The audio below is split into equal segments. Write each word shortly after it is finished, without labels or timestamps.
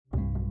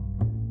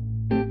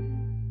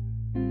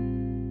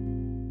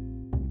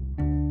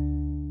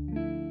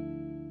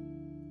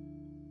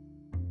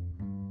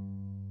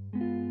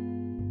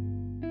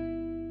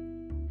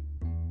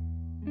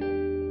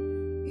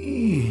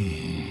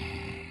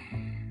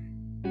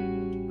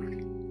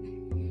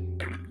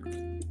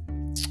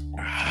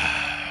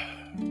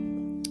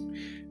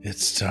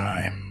It's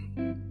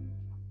time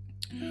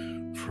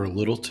for a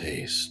little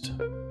taste.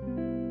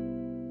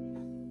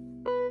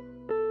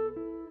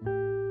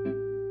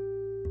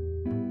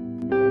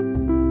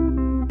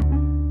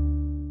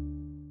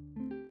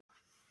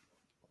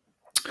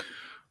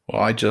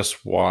 Well, I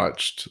just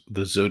watched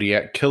The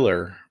Zodiac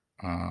Killer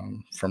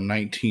from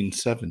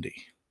 1970.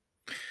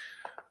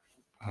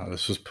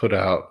 This was put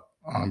out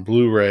on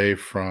Blu-ray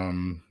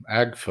from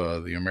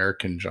AGFA, the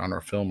American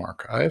Genre Film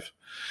Archive.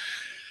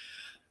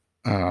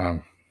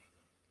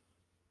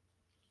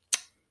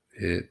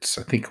 It's,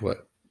 I think,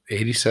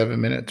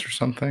 87 minutes or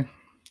something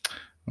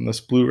on this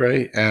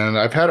Blu-ray. And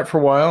I've had it for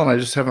a while and I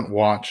just haven't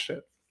watched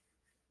it.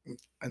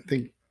 I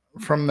think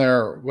from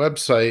their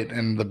website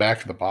and the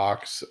back of the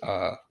box,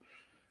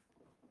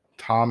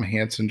 Tom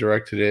Hansen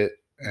directed it,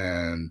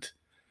 and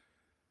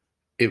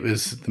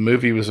the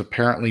movie was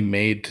apparently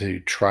made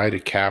to try to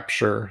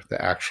capture the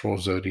actual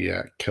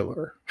Zodiac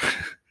Killer.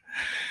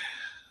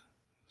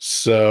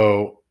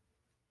 So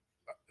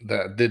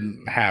that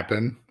didn't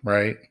happen,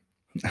 right?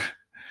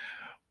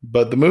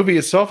 But the movie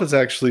itself is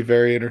actually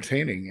very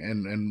entertaining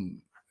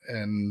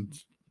and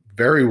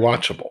very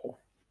watchable,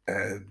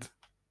 and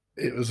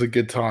it was a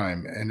good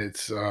time. And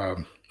it's I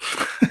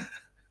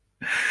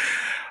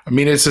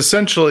mean, it's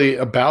essentially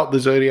about the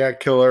Zodiac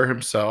Killer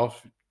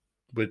himself,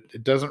 but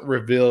it doesn't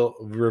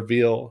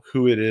reveal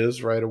who it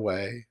is right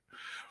away.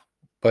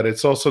 But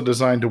it's also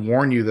designed to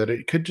warn you that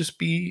it could just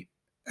be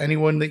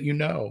anyone that you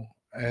know.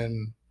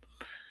 And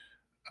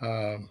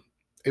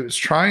it was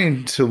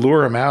trying to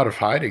lure him out of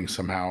hiding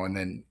somehow and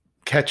then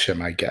catch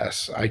him, I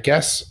guess. I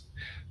guess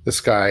this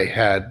guy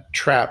had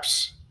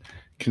traps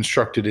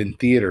constructed in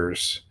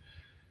theaters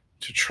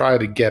to try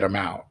to get him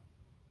out.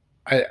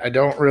 I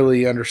don't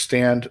really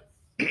understand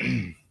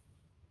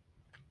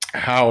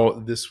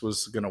how this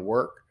was going to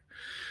work.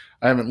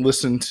 I haven't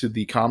listened to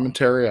the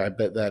commentary. I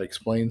bet that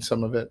explains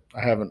some of it.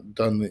 I haven't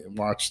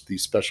watched the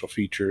special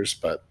features,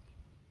 but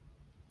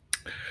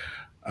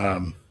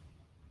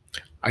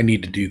I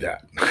need to do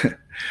that.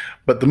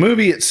 But the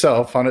movie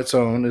itself on its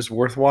own is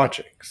worth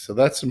watching. So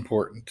that's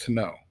important to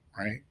know,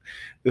 right?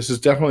 This is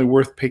definitely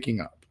worth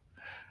picking up.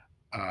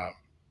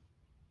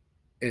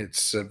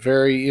 It's a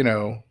very,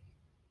 I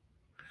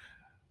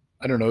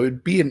don't know,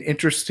 it'd be an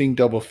interesting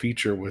double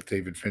feature with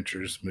David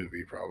Fincher's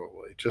movie,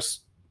 probably.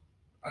 Just,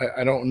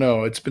 I don't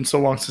know. It's been so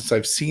long since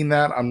I've seen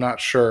that. I'm not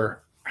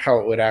sure how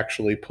it would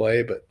actually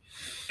play,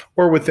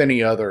 or with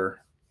any other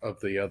of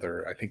the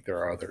other, I think there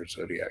are other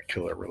Zodiac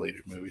Killer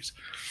related movies.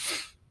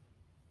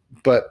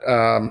 But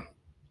I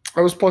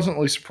was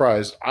pleasantly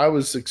surprised. I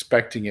was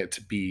expecting it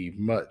to be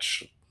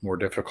much more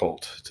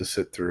difficult to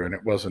sit through, and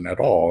it wasn't at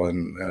all.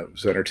 And it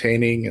was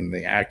entertaining, and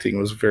the acting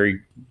was very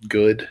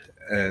good,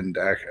 and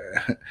the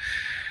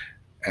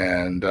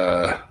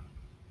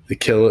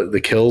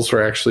kills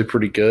were actually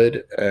pretty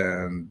good.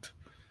 And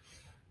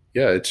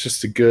yeah, it's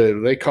just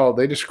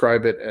they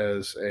describe it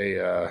as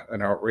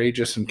an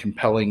outrageous and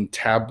compelling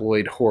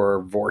tabloid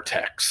horror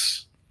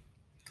vortex.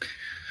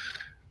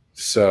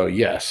 So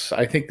yes,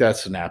 I think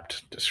that's an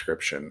apt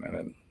description,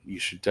 and you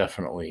should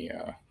definitely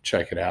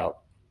check it out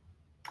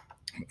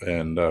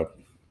and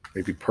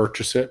maybe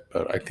purchase it.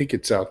 But I think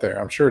it's out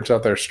there. I'm sure it's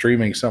out there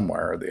streaming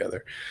somewhere or the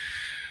other.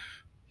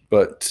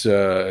 But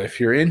if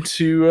you're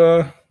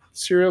into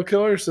serial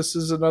killers, this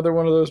is another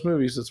one of those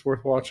movies that's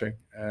worth watching.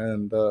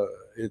 And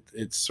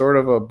it's sort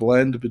of a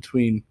blend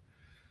between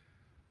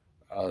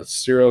a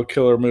serial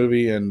killer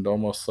movie and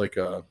almost like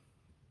a,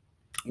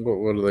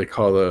 what do they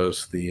call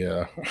those?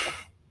 The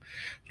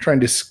trying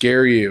to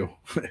scare you.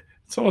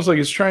 It's almost like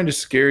it's trying to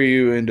scare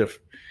you into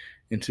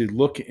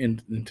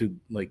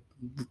like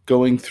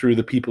going through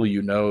the people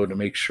you know to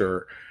make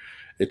sure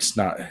it's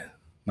not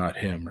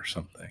him or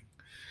something.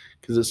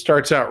 Because it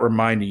starts out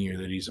reminding you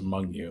that he's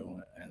among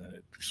you, and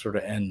it sort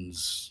of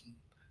ends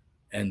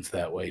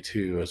that way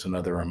too, as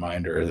another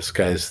reminder. This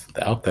guy's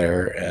out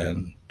there,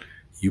 and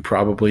you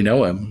probably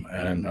know him,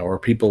 or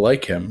people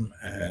like him,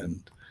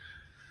 and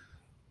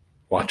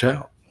watch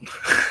out.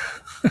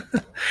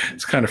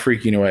 It's kind of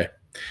freaking away.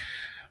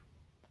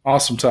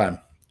 Awesome time.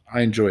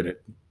 I enjoyed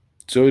it.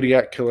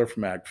 Zodiac Killer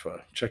from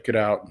AGFA. Check it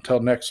out. Until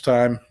next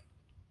time,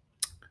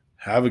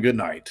 have a good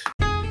night.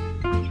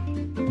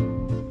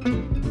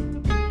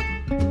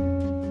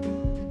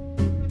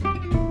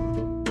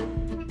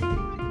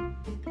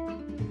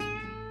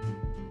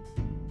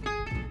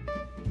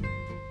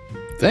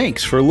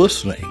 Thanks for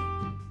listening.